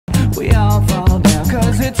we all fall down.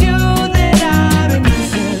 Cause it's you that I've been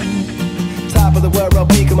missing. Top of the world,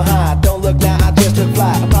 peak of my high. Don't look now, I just took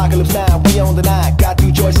fly. Apocalypse now, we own the night. Got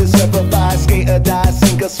two choices, survive, skate or die,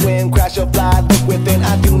 sink or swim, crash or fly. Look within,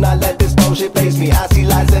 I do not let this bullshit face me. I see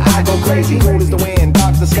lights and I go crazy. Cold as the wind,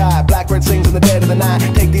 dark as the sky. Blackbird sings in the dead of the night.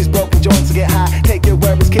 Take these broken joints to get high. Take your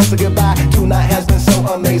words, kiss a goodbye. Tonight has been so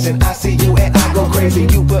amazing. I see you and I go crazy.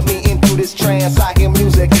 You put me into this trance. I hear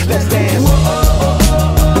music, let's dance. Whoa, oh, oh.